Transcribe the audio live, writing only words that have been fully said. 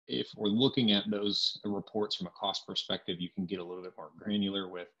if we're looking at those reports from a cost perspective, you can get a little bit more granular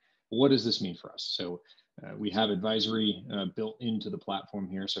with what does this mean for us? So we have advisory built into the platform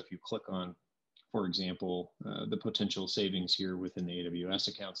here. So if you click on, for example, the potential savings here within the AWS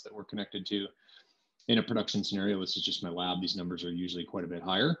accounts that we're connected to, in a production scenario, this is just my lab. These numbers are usually quite a bit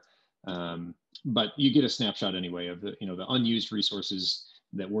higher, but you get a snapshot anyway of the, the unused resources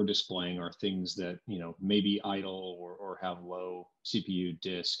that we're displaying are things that, may be idle or have low CPU,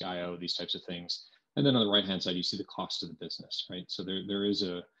 disk, IO, these types of things. And then on the right-hand side, you see the cost of the business, right? So there is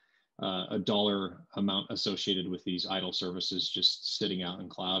a dollar amount associated with these idle services just sitting out in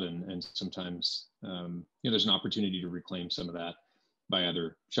cloud. And sometimes, there's an opportunity to reclaim some of that by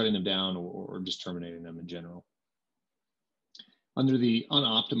either shutting them down or just terminating them in general. Under the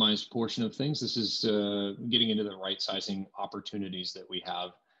unoptimized portion of things, this is getting into the right sizing opportunities that we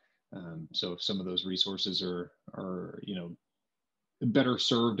have. So if some of those resources are better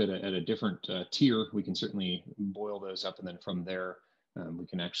served at a different tier, we can certainly boil those up, and then from there, we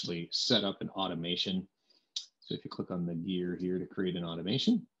can actually set up an automation. So if you click on the gear here to create an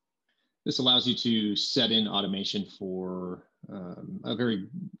automation, this allows you to set in automation for a very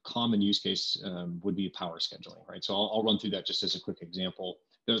common use case would be power scheduling, right? So I'll run through that just as a quick example.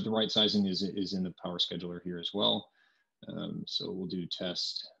 The right sizing is in the power scheduler here as well. So we'll do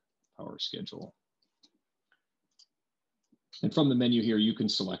test power schedule. And from the menu here, you can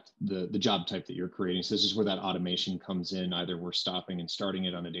select the job type that you're creating. So this is where that automation comes in. Either we're stopping and starting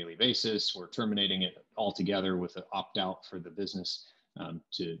it on a daily basis, we're terminating it altogether with an opt-out for the business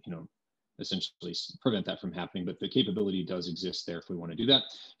to, essentially prevent that from happening. But the capability does exist there if we want to do that.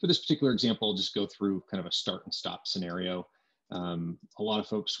 For this particular example, I'll just go through kind of a start and stop scenario. A lot of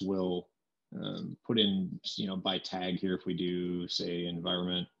folks will put in, by tag here, if we do say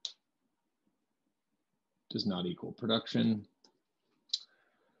environment does not equal production.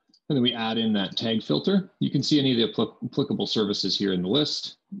 And then we add in that tag filter. You can see any of the applicable services here in the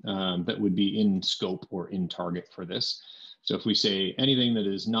list that would be in scope or in target for this. So if we say anything that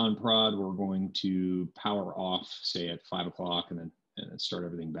is non-prod, we're going to power off, say at 5 o'clock, and then start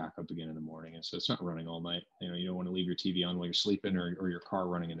everything back up again in the morning. And so it's not running all night. You don't want to leave your TV on while you're sleeping or your car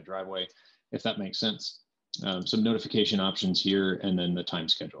running in the driveway, if that makes sense. Some notification options here, and then the time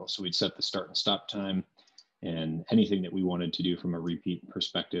schedule. So we'd set the start and stop time, and anything that we wanted to do from a repeat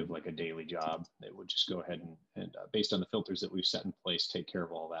perspective, like a daily job, it would just go ahead and based on the filters that we've set in place, take care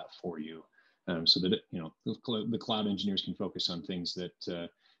of all that for you. So that, the cloud engineers can focus on things that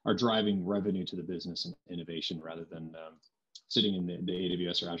are driving revenue to the business and innovation, rather than sitting in the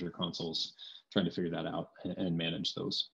AWS or Azure consoles trying to figure that out and manage those.